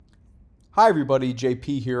Hi everybody,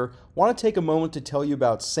 JP here. Want to take a moment to tell you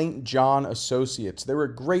about St. John Associates. They're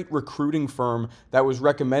a great recruiting firm that was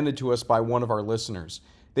recommended to us by one of our listeners.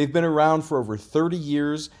 They've been around for over 30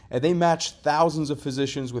 years and they match thousands of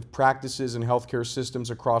physicians with practices and healthcare systems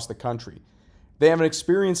across the country. They have an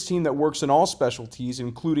experienced team that works in all specialties,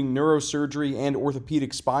 including neurosurgery and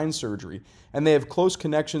orthopedic spine surgery, and they have close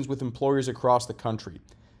connections with employers across the country.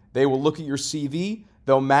 They will look at your CV.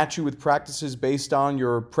 They'll match you with practices based on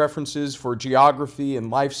your preferences for geography and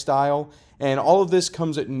lifestyle, and all of this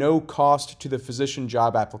comes at no cost to the physician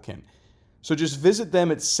job applicant. So just visit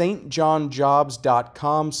them at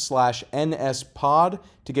stjohnjobs.com/nspod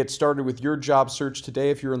to get started with your job search today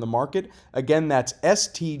if you're in the market. Again, that's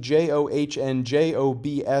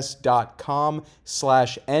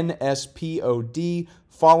stjohnjobs.com/nspod.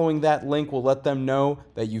 Following that link will let them know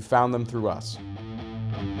that you found them through us.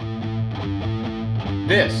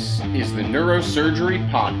 This is the Neurosurgery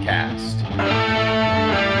Podcast.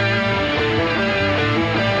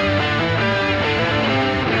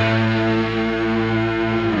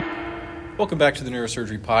 Welcome back to the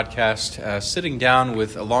Neurosurgery Podcast. Sitting down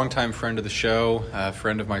with a longtime friend of the show, a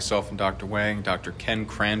friend of myself and Dr. Wang, Dr. Ken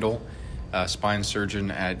Crandall, spine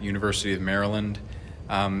surgeon at University of Maryland.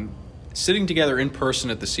 Sitting together in person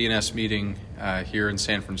at the CNS meeting here in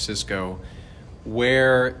San Francisco,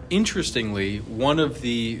 where, interestingly, one of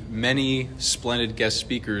the many splendid guest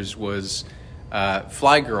speakers was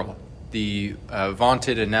Fly Girl, the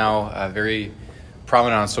vaunted and now very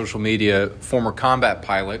prominent on social media former combat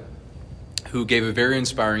pilot, who gave a very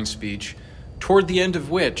inspiring speech, toward the end of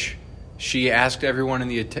which she asked everyone in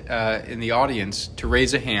the audience to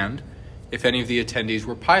raise a hand if any of the attendees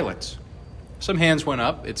were pilots. Some hands went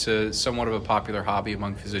up. It's somewhat of a popular hobby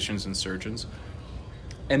among physicians and surgeons.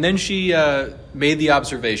 And then she made the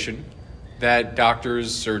observation that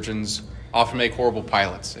doctors, surgeons often make horrible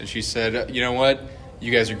pilots. And she said, you know what?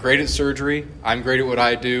 You guys are great at surgery. I'm great at what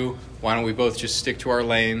I do. Why don't we both just stick to our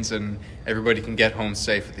lanes and everybody can get home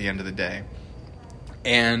safe at the end of the day?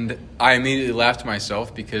 And I immediately laughed to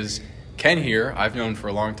myself because Ken here, I've known for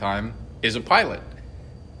a long time, is a pilot.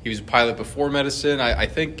 He was a pilot before medicine. I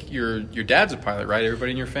think your dad's a pilot, right? Everybody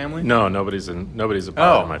in your family? No, nobody's a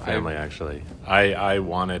pilot in my family, actually. I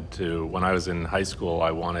wanted to, when I was in high school, I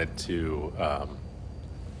wanted to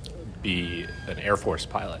be an Air Force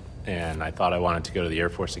pilot. And I thought I wanted to go to the Air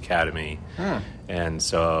Force Academy. And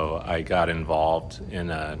so I got involved in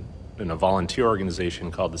a volunteer organization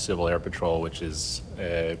called the Civil Air Patrol, which is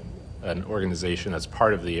an organization that's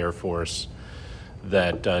part of the Air Force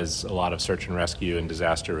that does a lot of search and rescue and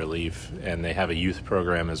disaster relief, and they have a youth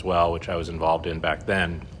program as well, which I was involved in back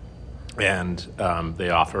then, and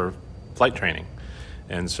they offer flight training.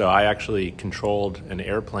 And so I actually controlled an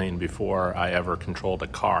airplane before I ever controlled a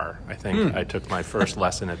car. I think I took my first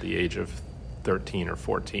lesson at the age of 13 or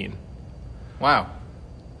 14. Wow.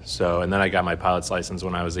 So, and then I got my pilot's license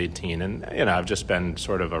when I was 18, and I've just been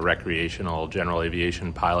sort of a recreational general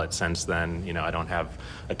aviation pilot since then. I don't have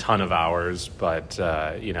a ton of hours, but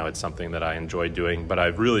it's something that I enjoy doing. But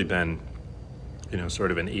I've really been, sort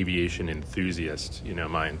of an aviation enthusiast,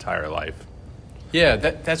 my entire life. Yeah,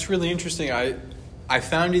 that's really interesting. I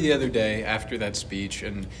found you the other day after that speech,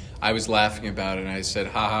 and I was laughing about it, and I said,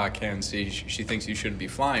 haha, Ken, see, she thinks you shouldn't be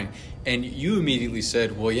flying. And you immediately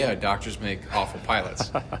said, well, yeah, doctors make awful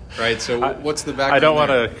pilots, right? So what's the background? I don't want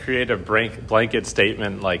there? to create a blanket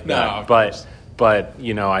statement like that, but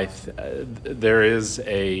there is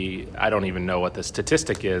I don't even know what the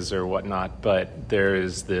statistic is or whatnot, but there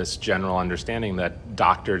is this general understanding that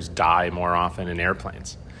doctors die more often in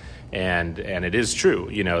airplanes. And it is true.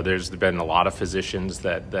 There's been a lot of physicians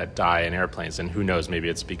that die in airplanes, and who knows, maybe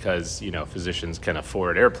it's because, physicians can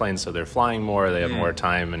afford airplanes, so they're flying more, they have more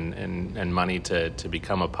time and money to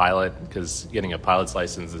become a pilot, because getting a pilot's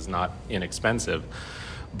license is not inexpensive.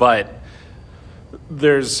 But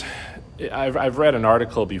I've read an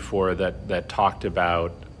article before that talked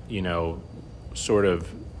about, sort of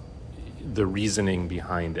the reasoning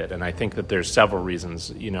behind it. And I think that there's several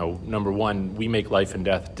reasons. Number one, we make life and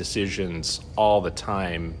death decisions all the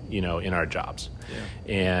time, in our jobs.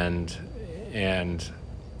 Yeah. And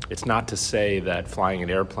it's not to say that flying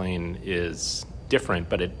an airplane is different,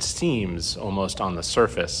 but it seems almost on the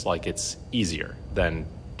surface like it's easier than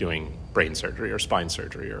doing brain surgery or spine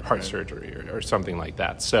surgery or heart surgery or something like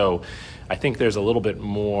that. So I think there's a little bit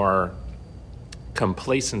more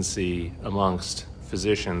complacency amongst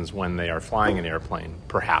physicians when they are flying an airplane,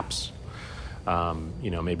 perhaps.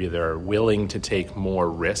 Maybe they're willing to take more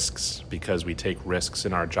risks because we take risks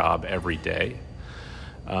in our job every day.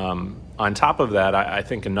 On top of that, I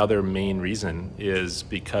think another main reason is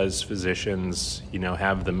because physicians,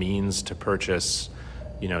 have the means to purchase,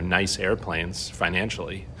 nice airplanes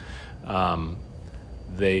financially.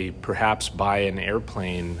 They perhaps buy an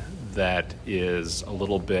airplane that is a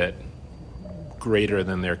little bit greater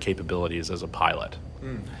than their capabilities as a pilot.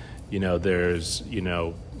 There's,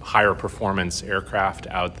 higher performance aircraft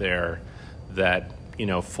out there that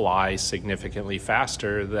fly significantly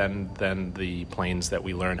faster than the planes that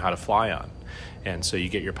we learn how to fly on. And so you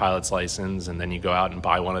get your pilot's license, and then you go out and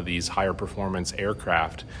buy one of these higher performance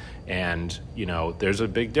aircraft. And, there's a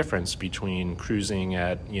big difference between cruising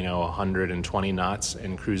at, 120 knots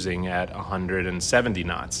and cruising at 170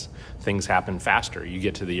 knots. Things happen faster. You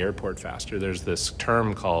get to the airport faster. There's this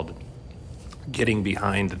term called getting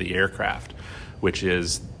behind the aircraft, which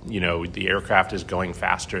is, the aircraft is going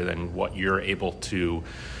faster than what you're able to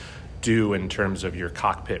do in terms of your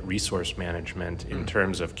cockpit resource management, in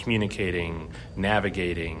terms of communicating,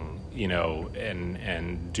 navigating,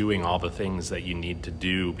 and doing all the things that you need to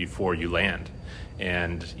do before you land.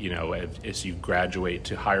 And, as you graduate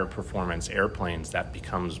to higher performance airplanes, that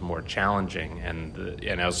becomes more challenging.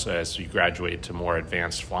 And also as you graduate to more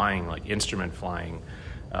advanced flying, like instrument flying,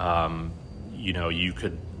 you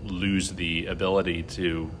could lose the ability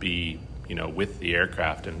to be, with the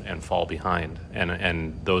aircraft and fall behind.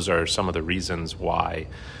 And those are some of the reasons why,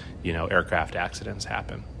 aircraft accidents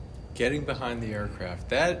happen. Getting behind the aircraft,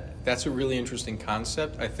 that's a really interesting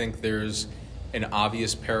concept. I think there's an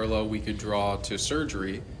obvious parallel we could draw to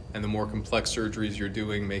surgery, and the more complex surgeries you're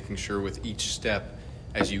doing, making sure with each step,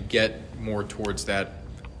 as you get more towards that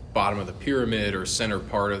bottom of the pyramid or center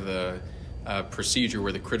part of the procedure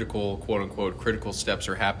where the critical, quote-unquote, critical steps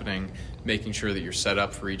are happening, making sure that you're set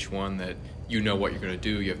up for each one, that you know what you're going to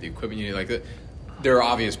do, you have the equipment you need. Like that. There are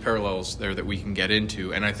obvious parallels there that we can get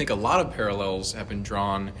into, and I think a lot of parallels have been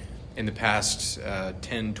drawn in the past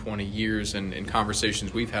 10, 20 years and in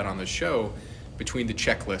conversations we've had on the show between the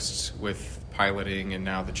checklists with piloting and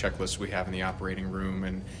now the checklists we have in the operating room.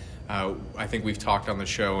 And I think we've talked on the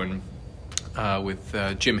show and with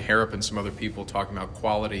Jim Harrop and some other people talking about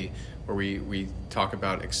quality, where we talk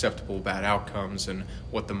about acceptable bad outcomes and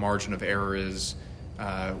what the margin of error is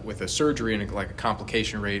with a surgery and like a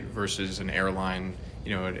complication rate versus an airline,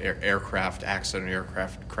 an aircraft accident,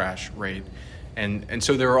 aircraft crash rate. And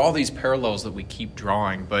so there are all these parallels that we keep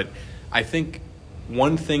drawing. But I think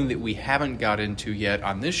one thing that we haven't got into yet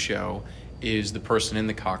on this show is the person in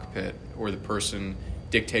the cockpit or the person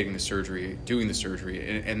dictating the surgery, doing the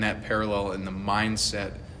surgery, and that parallel in the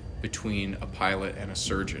mindset between a pilot and a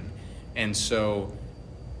surgeon. And so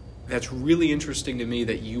that's really interesting to me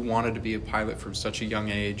that you wanted to be a pilot from such a young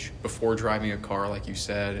age, before driving a car, like you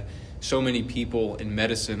said. So many people in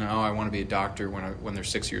medicine, I want to be a doctor when they're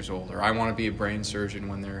 6 years old, or I want to be a brain surgeon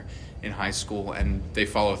when they're in high school, and they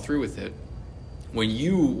follow through with it. When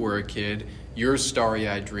you were a kid, your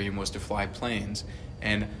starry-eyed dream was to fly planes.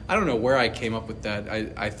 And I don't know where I came up with that.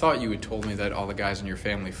 I thought you had told me that all the guys in your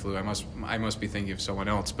family flew. I must be thinking of someone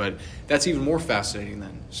else, but that's even more fascinating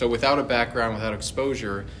then. So without a background, without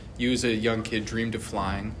exposure, you as a young kid dreamed of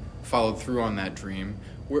flying, followed through on that dream.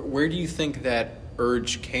 Where do you think that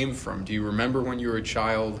urge came from? Do you remember when you were a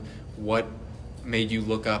child what made you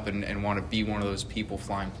look up and want to be one of those people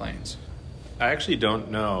flying planes? I actually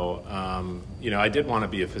don't know. I did want to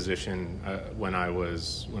be a physician when I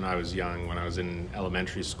was young, when I was in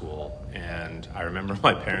elementary school, and I remember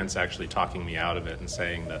my parents actually talking me out of it and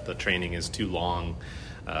saying that the training is too long.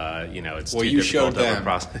 It's too difficult to have a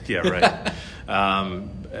process. Yeah, right.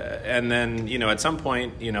 And then, at some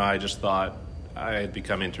point, I just thought I had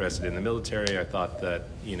become interested in the military. I thought that,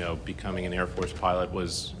 becoming an Air Force pilot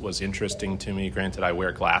was interesting to me. Granted, I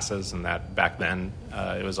wear glasses, and that back then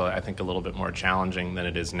it was, I think, a little bit more challenging than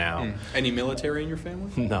it is now. Any military in your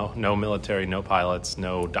family? No military, no pilots,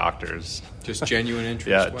 no doctors. Just genuine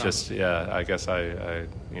interest? Yeah, wow. I guess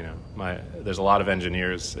there's a lot of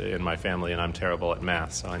engineers in my family, and I'm terrible at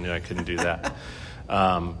math, so I knew I couldn't do that.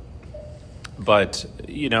 But,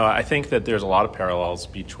 I think that there's a lot of parallels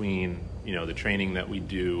between the training that we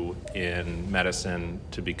do in medicine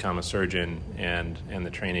to become a surgeon and the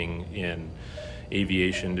training in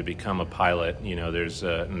aviation to become a pilot. There's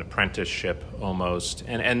an apprenticeship almost,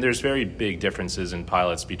 and there's very big differences in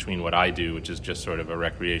pilots between what I do, which is just sort of a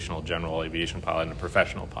recreational general aviation pilot, and a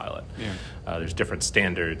professional pilot. Yeah. There's different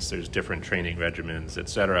standards, there's different training regimens,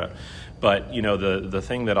 etc. But the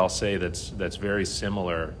thing that I'll say that's very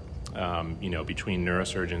similar between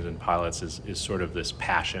neurosurgeons and pilots is sort of this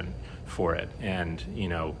passion for it. And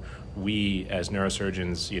we as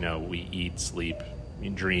neurosurgeons, we eat, sleep,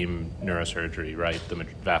 dream neurosurgery, right? The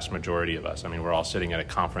vast majority of us. I mean, we're all sitting at a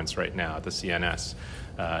conference right now at the CNS,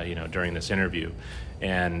 during this interview.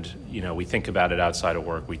 And, we think about it outside of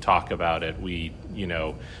work. We talk about it.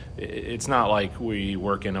 It's not like we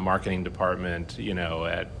work in a marketing department,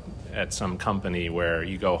 at some company where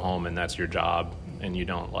you go home and that's your job and you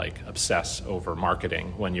don't obsess over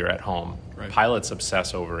marketing when you're at home. Right. Pilots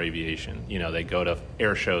obsess over aviation. They go to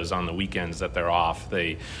air shows on the weekends that they're off.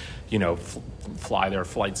 They, fly their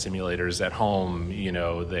flight simulators at home.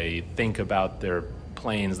 They think about their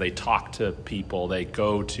planes. They talk to people. They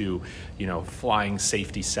go to, flying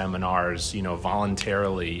safety seminars,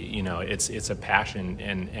 voluntarily. It's a passion,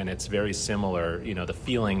 and it's very similar. The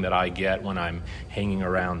feeling that I get when I'm hanging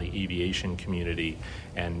around the aviation community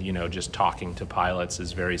and, just talking to pilots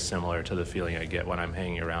is very similar to the feeling I get when I'm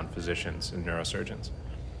hanging around physicians and neurosurgeons.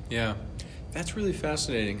 Yeah, that's really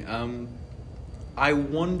fascinating. I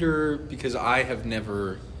wonder, because I have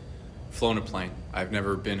never flown a plane. I've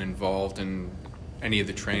never been involved in any of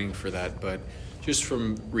the training for that, but just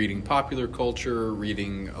from reading popular culture,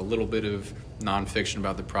 reading a little bit of nonfiction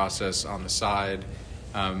about the process on the side,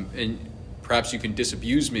 and perhaps you can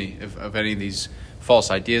disabuse me of any of these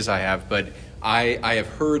false ideas I have, but I have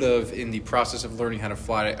heard of, in the process of learning how to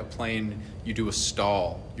fly a plane, you do a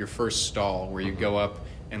stall, your first stall, where you go up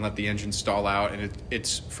and let the engine stall out, and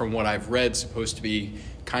it's, from what I've read, supposed to be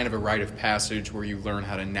kind of a rite of passage where you learn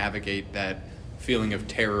how to navigate that feeling of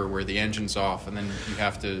terror where the engine's off and then you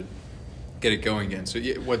have to get it going again. So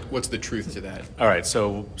what's the truth to that? All right,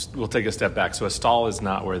 so we'll take a step back. So a stall is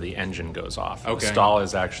not where the engine goes off. Okay. A stall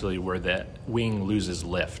is actually where the wing loses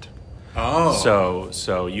lift. Oh.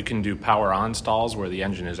 So you can do power on stalls where the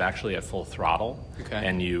engine is actually at full throttle. Okay.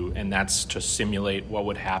 And that's to simulate what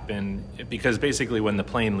would happen, because basically when the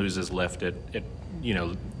plane loses lift, it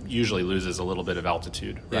usually loses a little bit of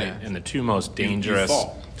altitude, right? Yeah. And the two most dangerous. You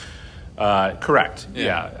fall. Correct. Yeah.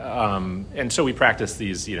 Yeah. And so we practice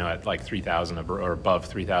these, at 3,000 or above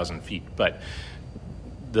 3,000 feet. But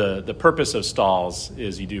the purpose of stalls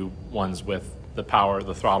is you do ones with the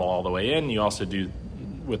throttle all the way in. You also do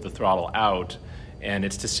with the throttle out, and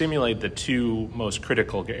it's to simulate the two most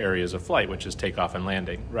critical areas of flight, which is takeoff and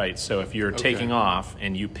landing, right? So if you're taking off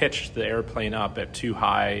and you pitch the airplane up at too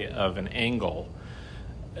high of an angle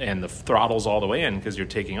and the throttle's all the way in because you're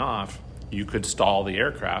taking off, you could stall the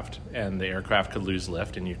aircraft and the aircraft could lose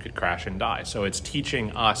lift and you could crash and die. So it's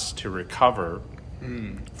teaching us to recover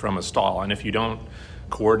from a stall. And if you don't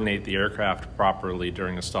coordinate the aircraft properly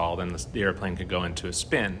during a stall, then the airplane could go into a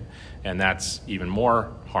spin, and that's even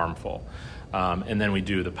more harmful. And then we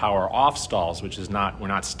do the power off stalls, which is we're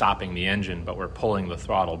not stopping the engine, but we're pulling the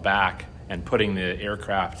throttle back and putting the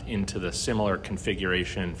aircraft into the similar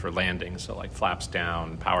configuration for landing, so like flaps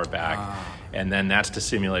down, power back. And then that's to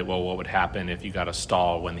simulate, what would happen if you got a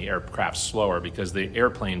stall when the aircraft's slower, because the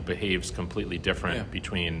airplane behaves completely different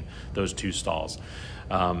between those two stalls.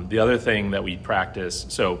 The other thing that we practice,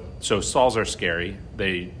 so stalls are scary.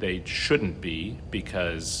 They shouldn't be,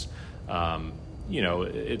 because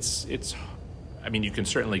it's. I mean, you can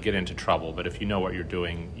certainly get into trouble, but if you know what you're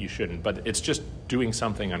doing, you shouldn't. But it's just doing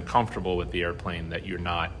something uncomfortable with the airplane that you're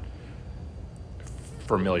not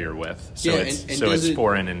familiar with. So it's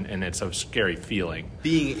foreign, and it's a scary feeling.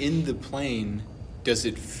 Being in the plane, does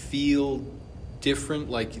it feel different?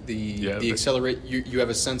 Like the accelerate, you have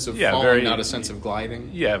a sense of falling, not a sense of gliding?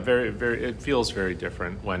 Yeah, very, very. It feels very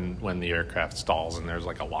different when the aircraft stalls and there's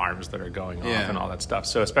like alarms that are going off and all that stuff.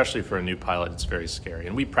 So especially for a new pilot, it's very scary.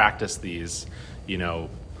 And we practice these, or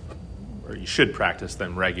you should practice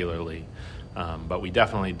them regularly. But we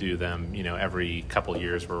definitely do them, every couple of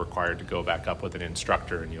years we're required to go back up with an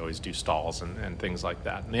instructor, and you always do stalls and things like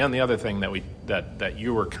that. And the other thing that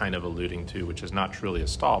you were kind of alluding to, which is not truly a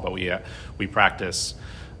stall, but we practice,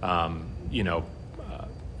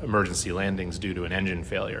 emergency landings due to an engine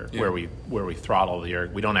failure, where we throttle the air.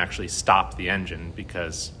 We don't actually stop the engine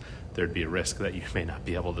because there'd be a risk that you may not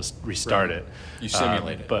be able to restart it. You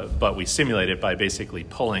simulate it. But we simulate it by basically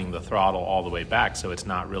pulling the throttle all the way back, so it's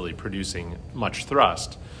not really producing much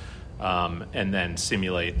thrust, and then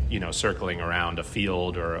simulate, circling around a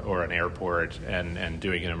field or an airport and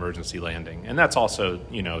doing an emergency landing. And that's also,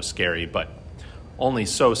 scary, but only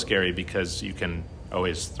so scary because you can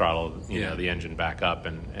always throttle, the engine back up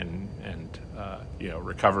and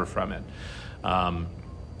recover from it.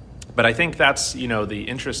 But I think that's, the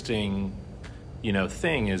interesting,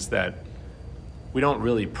 thing is that we don't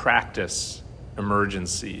really practice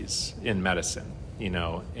emergencies in medicine,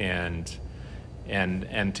 and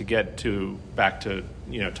And to get back to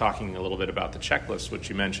talking a little bit about the checklist, which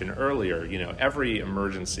you mentioned earlier, every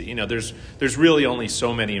emergency, there's really only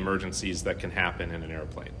so many emergencies that can happen in an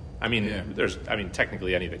airplane. I mean,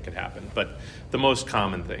 technically anything could happen, but the most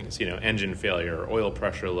common things, engine failure, oil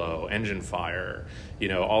pressure low, engine fire,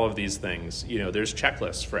 all of these things, there's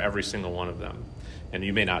checklists for every single one of them. And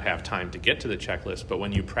you may not have time to get to the checklist, but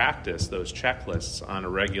when you practice those checklists on a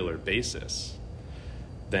regular basis,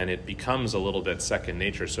 then it becomes a little bit second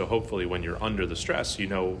nature. So hopefully when you're under the stress, you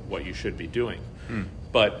know what you should be doing.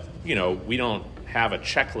 But, we don't have a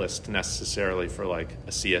checklist necessarily for like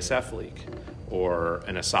a CSF leak or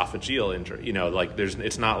an esophageal injury.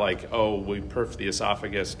 It's not like, we perf the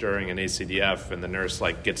esophagus during an ACDF and the nurse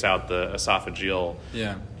gets out the esophageal,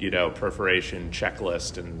 perforation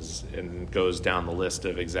checklist and goes down the list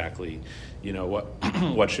of exactly,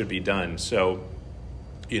 what should be done. So,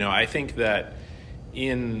 I think that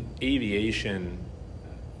in aviation,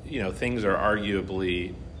 things are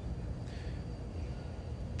arguably,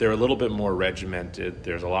 they're a little bit more regimented.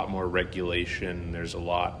 There's a lot more regulation. There's a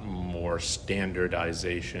lot more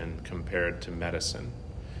standardization compared to medicine.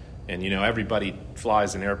 And, everybody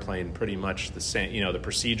flies an airplane pretty much the same. The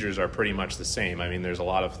procedures are pretty much the same. I mean, there's a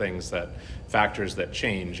lot of factors that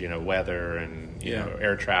change, weather and,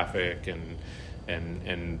 air traffic and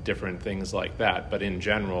different things like that. But in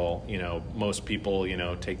general, most people,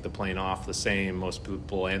 take the plane off the same, most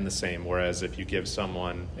people land the same. Whereas if you give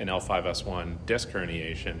someone an L5S1 disc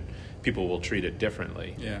herniation, people will treat it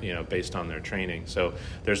differently, based on their training. So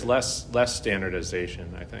there's less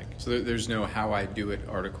standardization, I think. So there's no How I Do It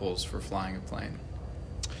articles for flying a plane?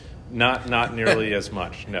 Not nearly as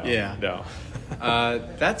much, no. Yeah. No.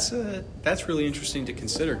 That's really interesting to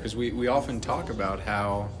consider, because we often talk about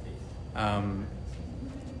how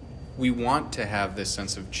we want to have this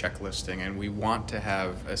sense of checklisting, and we want to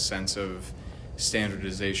have a sense of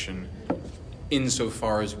standardization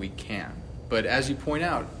insofar as we can. But as you point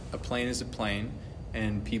out, a plane is a plane,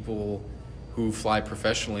 and people who fly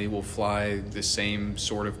professionally will fly the same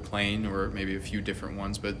sort of plane, or maybe a few different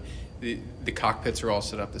ones, but the cockpits are all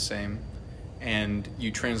set up the same. And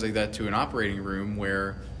you translate that to an operating room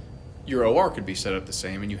where your OR could be set up the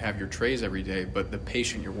same and you have your trays every day, but the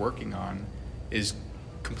patient you're working on is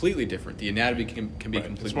completely different. The anatomy can be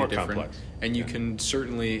completely different. Complex. And you can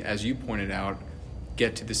certainly, as you pointed out,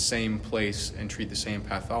 get to the same place and treat the same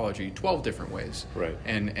pathology 12 different ways. Right.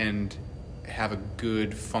 And have a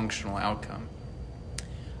good functional outcome.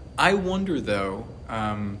 I wonder, though,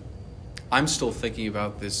 I'm still thinking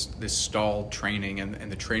about this stall training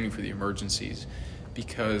and the training for the emergencies,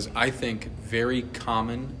 because I think very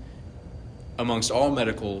common amongst all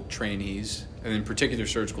medical trainees, and in particular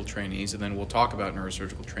surgical trainees, and then we'll talk about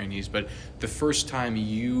neurosurgical trainees, but the first time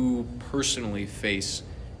you personally face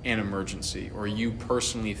an emergency, or you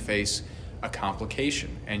personally face a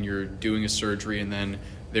complication, and you're doing a surgery and then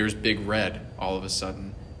there's big red all of a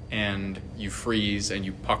sudden, and you freeze and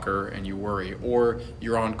you pucker and you worry, or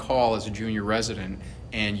you're on call as a junior resident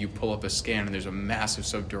and you pull up a scan and there's a massive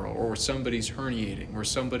subdural, or somebody's herniating, or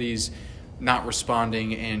somebody's not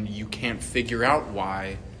responding and you can't figure out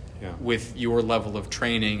why with your level of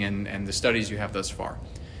training and the studies you have thus far.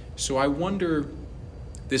 So I wonder,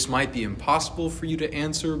 this might be impossible for you to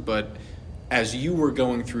answer, but as you were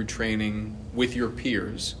going through training with your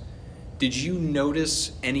peers, did you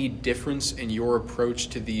notice any difference in your approach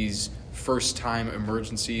to these first-time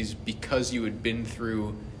emergencies because you had been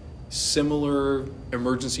through similar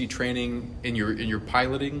emergency training in your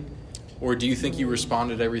piloting? Or do you think you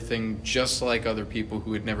responded to everything just like other people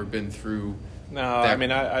who had never been through? No, I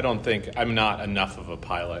mean, I don't think, I'm not enough of a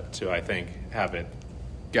pilot to, I think, have it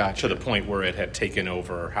to the point where it had taken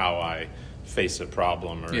over how I face a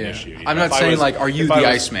problem or an issue. I'm not saying, are you the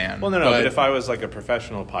Iceman? Well, no, but if I was like a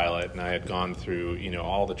professional pilot and I had gone through,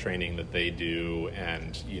 all the training that they do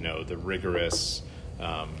and, the rigorous,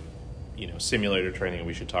 simulator training,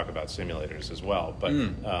 we should talk about simulators as well, but,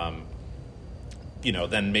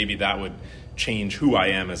 then maybe that would change who I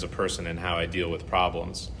am as a person and how I deal with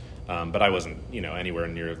problems. But I wasn't, anywhere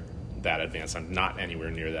near that advanced. I'm not anywhere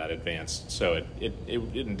near that advanced. So it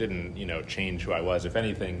didn't, change who I was. If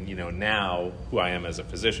anything, now who I am as a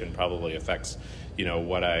physician probably affects,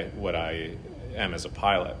 what I am as a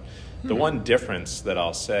pilot. The one difference that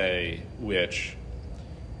I'll say, which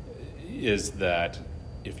is that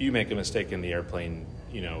if you make a mistake in the airplane,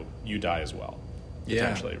 you die as well.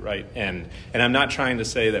 Potentially, right? And I'm not trying to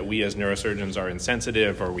say that we as neurosurgeons are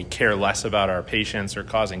insensitive or we care less about our patients or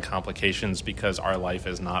causing complications because our life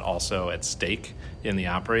is not also at stake in the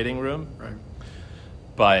operating room. Right.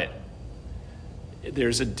 But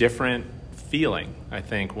there's a different feeling, I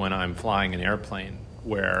think, when I'm flying an airplane,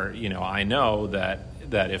 where, I know that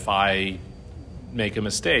if I make a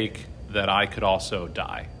mistake, that I could also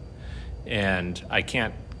die. And I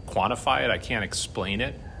can't quantify it, I can't explain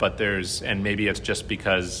it, but and maybe it's just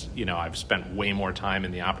because, I've spent way more time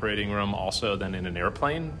in the operating room also than in an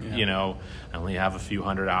airplane. Yeah. I only have a few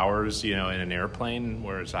hundred hours, in an airplane,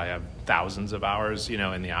 whereas I have thousands of hours,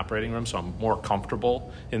 in the operating room. So I'm more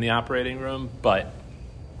comfortable in the operating room. But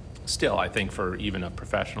still, I think for even a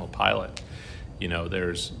professional pilot,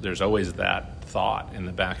 there's always that thought in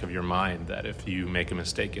the back of your mind that if you make a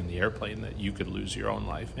mistake in the airplane, that you could lose your own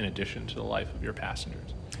life in addition to the life of your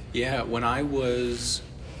passengers. Yeah, when I was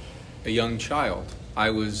a young child, I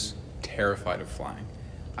was terrified of flying.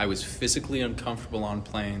 I was physically uncomfortable on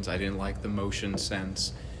planes. I didn't like the motion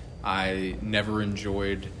sense. I never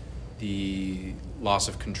enjoyed the loss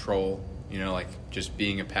of control, like just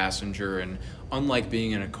being a passenger. And unlike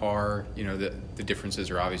being in a car, the differences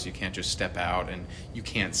are obvious. You can't just step out and you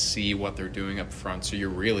can't see what they're doing up front, so you're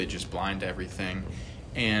really just blind to everything.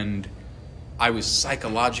 And I was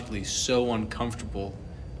psychologically so uncomfortable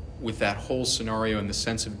with that whole scenario and the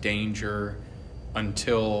sense of danger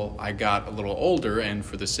until I got a little older. And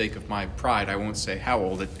for the sake of my pride, I won't say how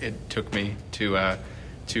old it took me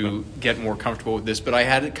to get more comfortable with this, but I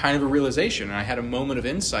had kind of a realization, and I had a moment of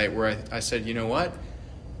insight where I said, you know what?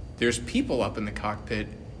 There's people up in the cockpit,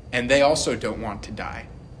 and they also don't want to die.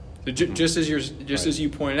 So just as you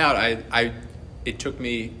pointed out, it took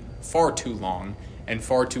me far too long and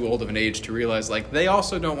far too old of an age to realize, like, they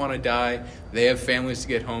also don't want to die. They have families to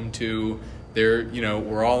get home to.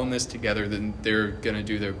 We're all in this together. Then they're going to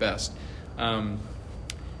do their best.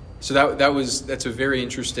 So that's a very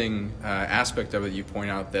interesting aspect of it. You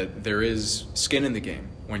point out that there is skin in the game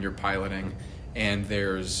when you're piloting, and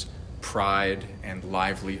there's pride and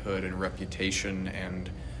livelihood and reputation and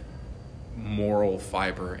moral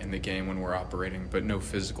fiber in the game when we're operating, but no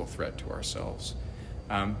physical threat to ourselves.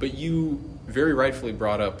 But you very rightfully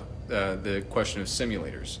brought up the question of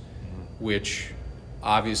simulators, which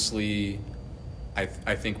obviously I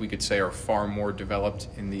think we could say are far more developed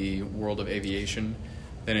in the world of aviation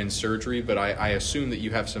than in surgery, but I assume that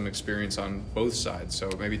you have some experience on both sides, so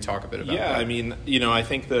maybe talk a bit about that. Yeah, I mean, I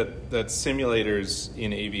think that simulators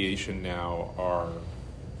in aviation now are,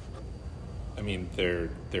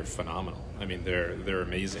 they're phenomenal. They're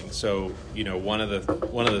amazing. So, one of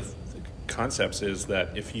the concepts is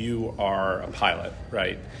that if you are a pilot,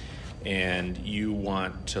 right, and you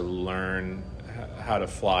want to learn how to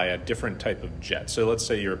fly a different type of jet. So let's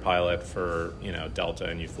say you're a pilot for, Delta,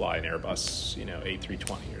 and you fly an Airbus,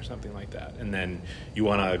 A320 or something like that. And then you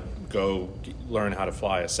want to go learn how to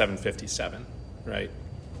fly a 757, right?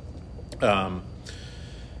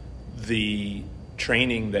 The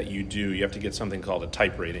training that you do, you have to get something called a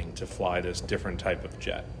type rating to fly this different type of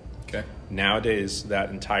jet. Okay. Nowadays, that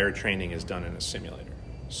entire training is done in a simulator.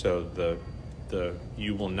 So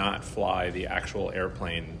you will not fly the actual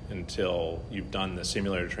airplane until you've done the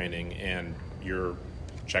simulator training and you're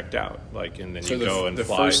checked out. And then you go and fly.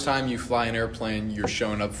 The first time you fly an airplane, you're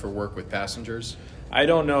showing up for work with passengers? I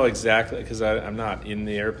don't know exactly, because I'm not in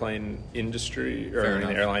the airplane industry or in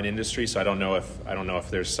the airline industry, so I don't know if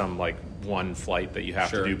there's some one flight that you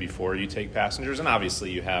have to do before you take passengers. And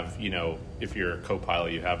obviously you have, if you're a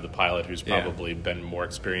co-pilot, you have the pilot who's probably been more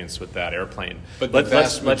experienced with that airplane. But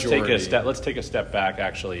let's take a step back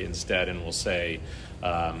actually instead, and we'll say,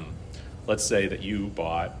 let's say that you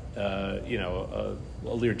bought a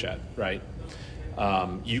Learjet, right?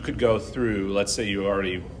 You could go through, let's say you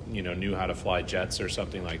already knew how to fly jets or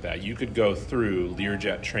something like that. You could go through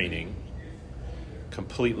Learjet training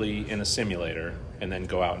completely in a simulator and then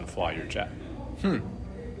go out and fly your jet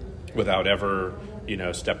without ever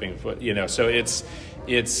stepping foot. So it's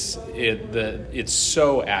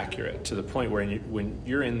so accurate to the point where when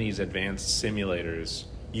you're in these advanced simulators,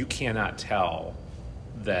 you cannot tell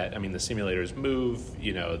that. The simulators move.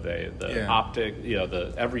 The optic.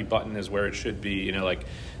 Every button is where it should be.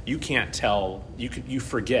 You can't tell. You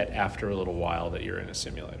forget after a little while that you're in a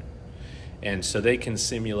simulator, and so they can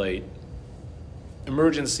simulate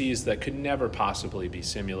emergencies that could never possibly be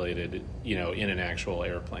simulated. In an actual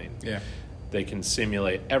airplane. Yeah. They can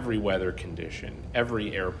simulate every weather condition,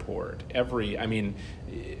 every airport,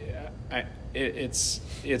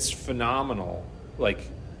 it's phenomenal,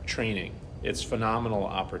 training. It's phenomenal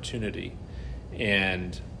opportunity,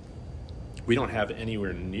 and we don't have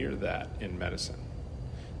anywhere near that in medicine.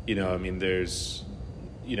 There's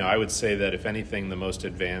I would say that if anything, the most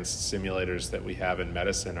advanced simulators that we have in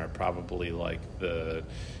medicine are probably like the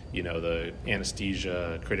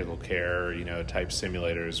anesthesia, critical care, type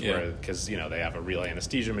simulators, where because they have a real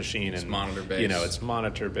anesthesia machine and monitor based. It's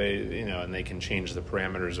monitor based, and they can change the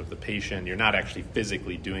parameters of the patient. You're not actually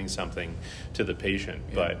physically doing something to the patient,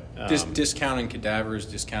 but discounting cadavers,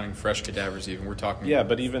 discounting fresh cadavers. Even we're talking. Yeah,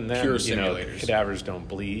 but even then, pure simulators. Cadavers don't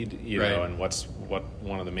bleed, right. And what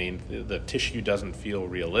one of the tissue doesn't feel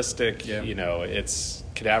realistic. Yeah. It's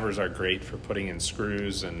cadavers are great for putting in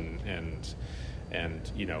screws and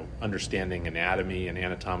understanding anatomy and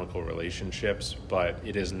anatomical relationships, but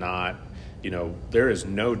it is not, there is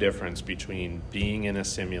no difference between being in a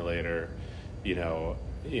simulator,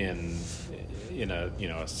 in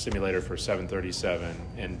a simulator for 737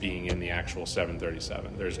 and being in the actual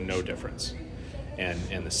 737. There's no difference.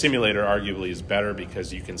 And the simulator arguably is better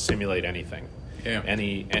because you can simulate anything. Yeah.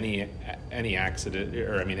 Any accident,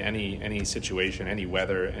 or any situation, any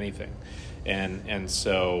weather, anything. And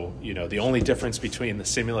so, the only difference between the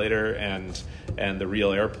simulator and the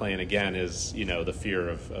real airplane, again, is, the fear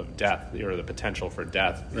of death, or the potential for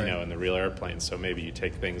death, right. In the real airplane. So maybe you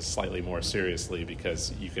take things slightly more seriously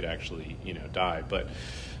because you could actually, die. But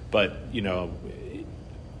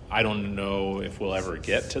I don't know if we'll ever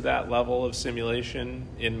get to that level of simulation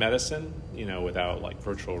in medicine, without like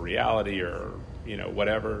virtual reality or,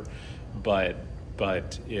 whatever. But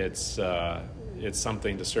it's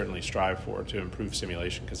something to certainly strive for, to improve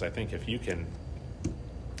simulation, because I think if you can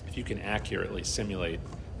accurately simulate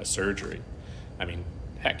a surgery,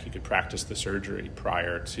 heck, you could practice the surgery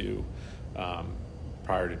prior to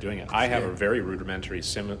doing it. I have a very rudimentary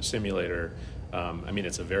simulator.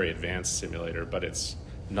 It's a very advanced simulator, but it's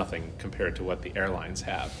nothing compared to what the airlines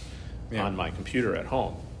have on my computer at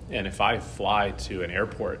home. And if I fly to an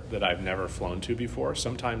airport that I've never flown to before,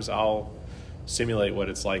 sometimes I'll simulate what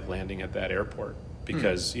it's like landing at that airport,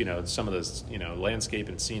 because some of this landscape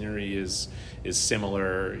and scenery is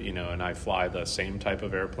similar, and I fly the same type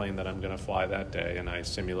of airplane that I'm going to fly that day, and I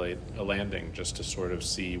simulate a landing just to sort of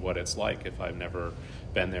see what it's like if I've never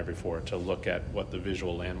been there before, to look at what the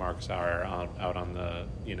visual landmarks are out on the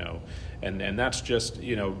and that's just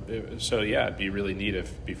so it'd be really neat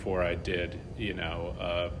if before I did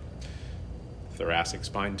a thoracic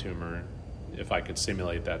spine tumor, if I could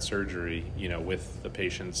simulate that surgery, with the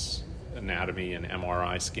patient's anatomy and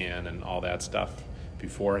MRI scan and all that stuff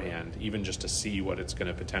beforehand, even just to see what it's going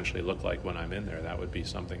to potentially look like when I'm in there. That would be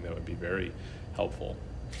something that would be very helpful.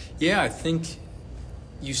 Yeah, I think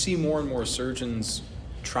you see more and more surgeons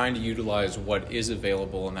trying to utilize what is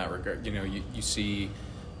available in that regard. You see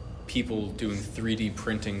people doing 3D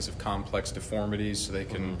printings of complex deformities so they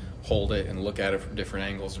can hold it and look at it from different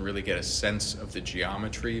angles and really get a sense of the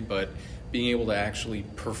geometry, but being able to actually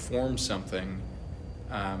perform something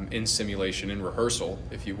in simulation, in rehearsal,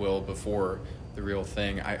 if you will, before the real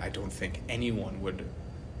thing, I don't think anyone would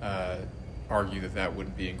argue that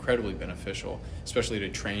wouldn't be incredibly beneficial, especially to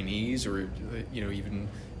trainees or even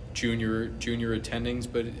junior attendings.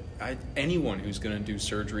 But anyone who's going to do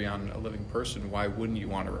surgery on a living person, why wouldn't you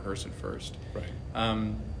want to rehearse it first? Right.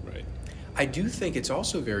 Right. I do think it's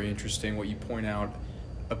also very interesting what you point out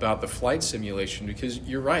about the flight simulation, because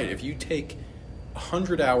you're right. If you take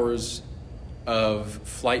 100 hours of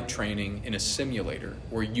flight training in a simulator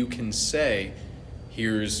where you can say,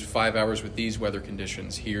 here's 5 hours with these weather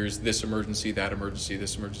conditions, here's this emergency, that emergency,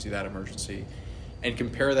 this emergency, that emergency, and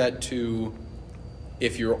compare that to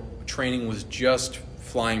if your training was just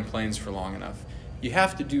flying planes for long enough, you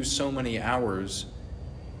have to do so many hours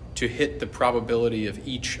to hit the probability of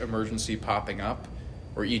each emergency popping up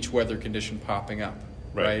or each weather condition popping up,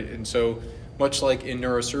 right? And so much like in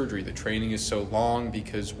neurosurgery, the training is so long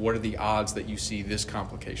because what are the odds that you see this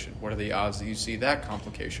complication? What are the odds that you see that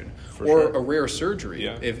complication? A rare surgery.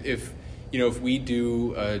 Yeah. If we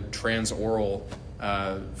do a transoral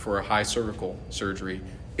for a high cervical surgery,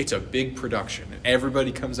 it's a big production.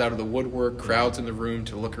 Everybody comes out of the woodwork, crowds in the room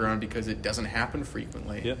to look around because it doesn't happen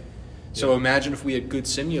frequently. Yeah. So imagine if we had good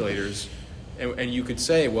simulators and you could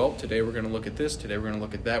say, well, today we're going to look at this, today we're going to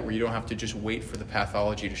look at that, where you don't have to just wait for the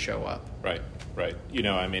pathology to show up. Right.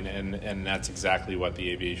 And that's exactly what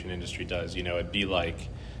the aviation industry does. It'd be like,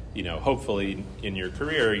 hopefully in your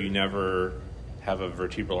career you never have a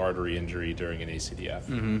vertebral artery injury during an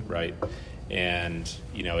ACDF, right? And,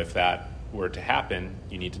 if that were to happen,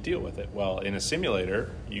 you need to deal with it. Well, in a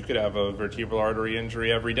simulator, you could have a vertebral artery injury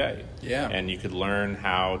every day. Yeah. And you could learn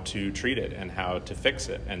how to treat it and how to fix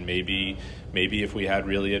it. And maybe if we had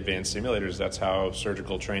really advanced simulators, that's how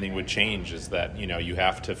surgical training would change, is that, you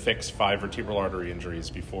have to fix 5 vertebral artery injuries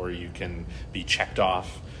before you can be checked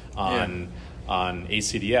off on on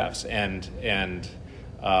ACDFs, and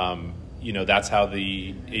that's how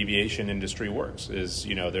the aviation industry works. Is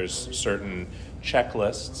there's certain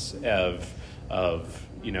checklists of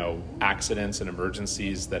accidents and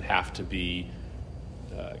emergencies that have to be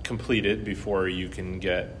completed before you can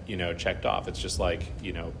get checked off. It's just like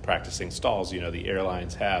practicing stalls. The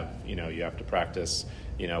airlines have you have to practice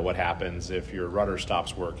what happens if your rudder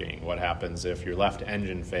stops working, what happens if your left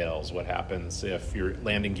engine fails, what happens if your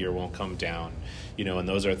landing gear won't come down, and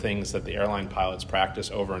those are things that the airline pilots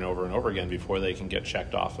practice over and over and over again before they can get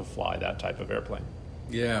checked off to fly that type of airplane.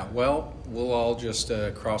 Yeah, well, we'll all just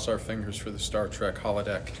cross our fingers for the Star Trek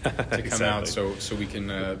holodeck to come out so we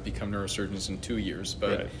can become neurosurgeons in 2 years.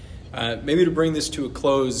 But maybe to bring this to a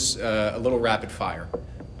close, a little rapid fire,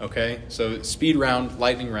 okay? So speed round,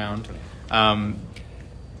 lightning round.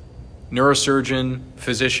 Neurosurgeon,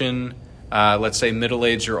 physician, let's say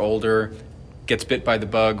middle-aged or older, gets bit by the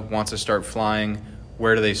bug, wants to start flying.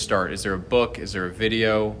 Where do they start? Is there a book? Is there a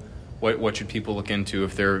video? What should people look into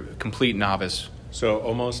if they're a complete novice? So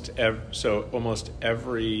almost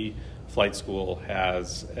every flight school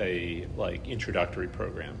has a introductory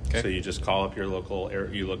program. Okay. So you just call up your local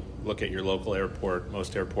look at your local airport.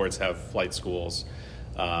 Most airports have flight schools,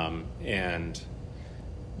 and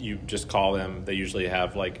you just call them. They usually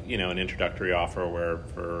have an introductory offer where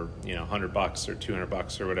for $100 or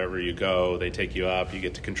 $200 or whatever you go, they take you up. You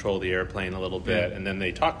get to control the airplane a little bit, and then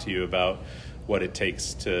they talk to you about what it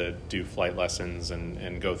takes to do flight lessons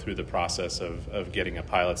and go through the process of getting a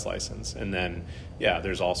pilot's license. And then,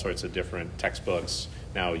 there's all sorts of different textbooks.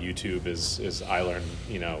 Now YouTube is I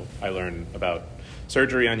learn about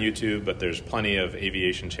surgery on YouTube, but there's plenty of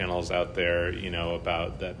aviation channels out there,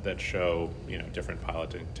 about that show, different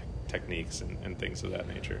piloting techniques and things of that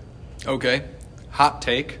nature. Okay. Hot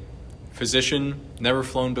take. Physician, never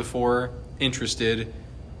flown before, interested.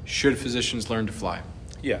 Should physicians learn to fly?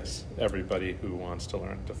 Yes, everybody who wants to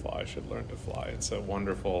learn to fly should learn to fly. It's a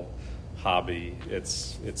wonderful hobby.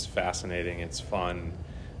 It's fascinating. It's fun.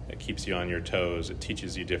 It keeps you on your toes. It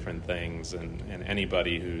teaches you different things, and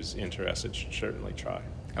anybody who's interested should certainly try.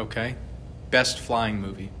 Okay. Best flying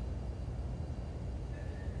movie?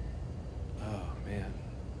 Oh, man.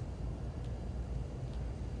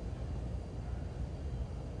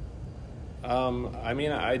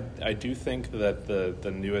 I do think that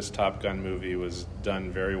the newest Top Gun movie was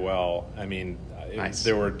done very well. Nice.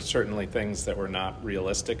 There were certainly things that were not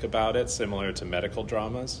realistic about it, similar to medical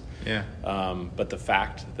dramas. Yeah. But the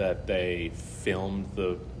fact that they filmed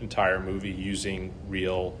the entire movie using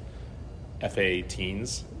real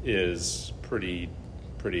F/A-18s is pretty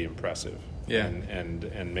impressive. Yeah.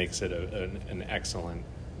 And makes it an excellent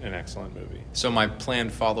movie. So my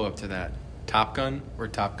planned follow-up to that, Top Gun or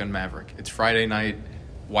Top Gun Maverick? It's Friday night,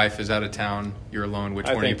 wife is out of town, you're alone, which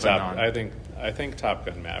one are you putting on? I think Top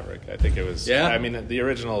Gun Maverick. I think it was, yeah? The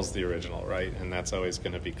original is the original, right? And that's always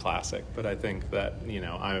going to be classic. But I think that,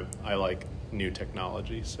 I like new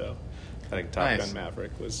technology, so I think Top Gun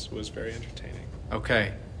Maverick was very entertaining.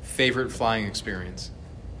 Okay. Favorite flying experience?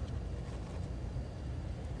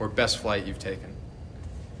 Or best flight you've taken?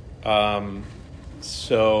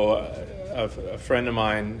 So a friend of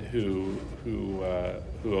mine who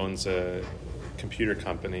owns a computer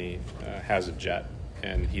company has a jet,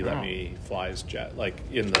 and he let me fly his jet,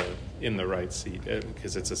 in the right seat,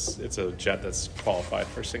 because it's a jet that's qualified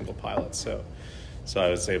for single pilots. So I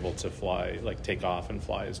was able to fly, take off and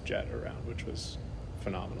fly his jet around, which was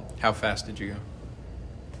phenomenal. How fast did you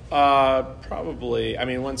go? Probably,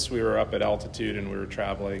 once we were up at altitude and we were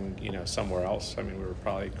traveling, somewhere else, we were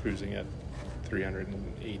probably cruising at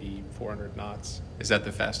 380, 400 knots. Is that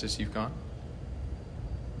the fastest you've gone?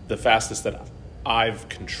 The fastest that I've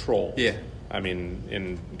controlled. Yeah.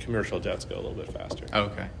 In commercial jets go a little bit faster.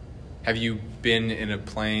 Okay. Have you been in a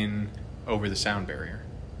plane over the sound barrier?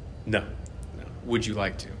 No. Would you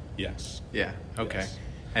like to? Yes. Yeah. Okay. Yes.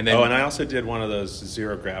 And then, and I also did one of those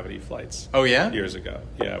zero gravity flights. Oh yeah? Years ago.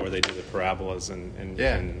 Yeah, where they do the parabolas and you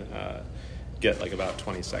can get about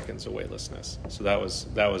 20 seconds of weightlessness. So that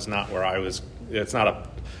was not where I was. It's not a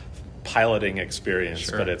piloting experience,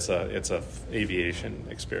 sure, but it's a aviation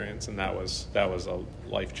experience, and that was a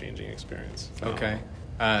life-changing experience. Okay.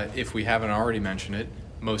 If we haven't already mentioned it,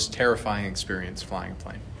 most terrifying experience flying a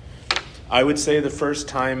plane? I would say the first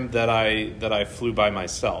time that I flew by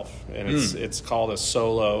myself, and it's called a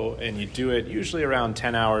solo, and you do it usually around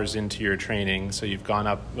 10 hours into your training. So you've gone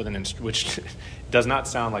up with which does not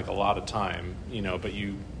sound like a lot of time, but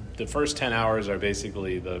the first 10 hours are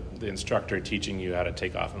basically the instructor teaching you how to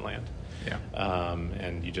take off and land. Yeah.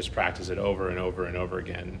 And you just practice it over and over and over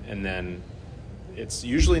again, and then it's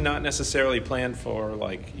usually not necessarily planned for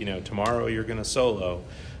like, tomorrow you're going to solo,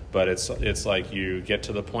 but it's like you get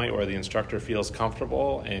to the point where the instructor feels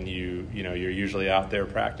comfortable and you're usually out there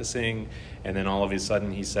practicing, and then all of a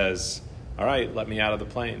sudden he says, all right, let me out of the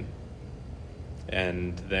plane.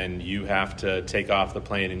 And then you have to take off the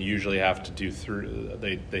plane and usually have to do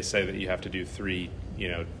they say that you have to do three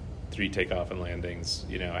takeoff and landings,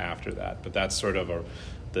 after that. But that's sort of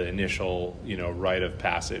the initial, rite of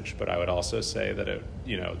passage. But I would also say that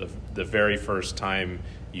the very first time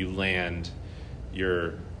you land,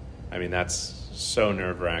 that's so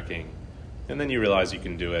nerve-wracking. And then you realize you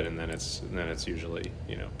can do it, and then it's usually,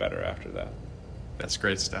 better after that. That's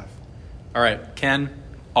great stuff. All right, Ken,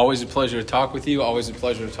 always a pleasure to talk with you. Always a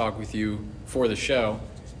pleasure to talk with you for the show.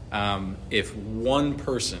 If one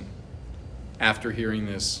person, after hearing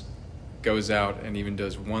this, goes out and even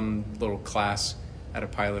does one little class at a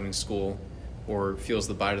piloting school or feels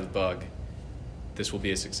the bite of the bug, this will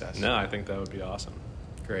be a success. No, I think that would be awesome.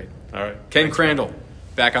 Great. All right. Ken Crandall,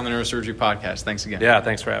 back on the Neurosurgery Podcast. Thanks again. Yeah,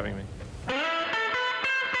 thanks for having me.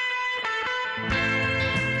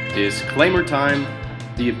 Disclaimer time.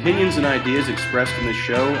 The opinions and ideas expressed in this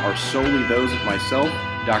show are solely those of myself,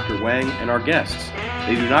 Dr. Wang, and our guests.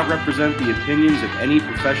 They do not represent the opinions of any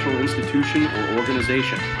professional institution or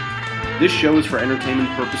organization. This show is for entertainment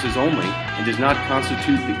purposes only and does not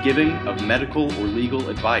constitute the giving of medical or legal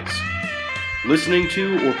advice. Listening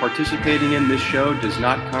to or participating in this show does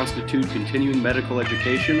not constitute continuing medical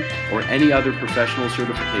education or any other professional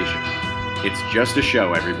certification. It's just a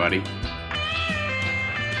show, everybody.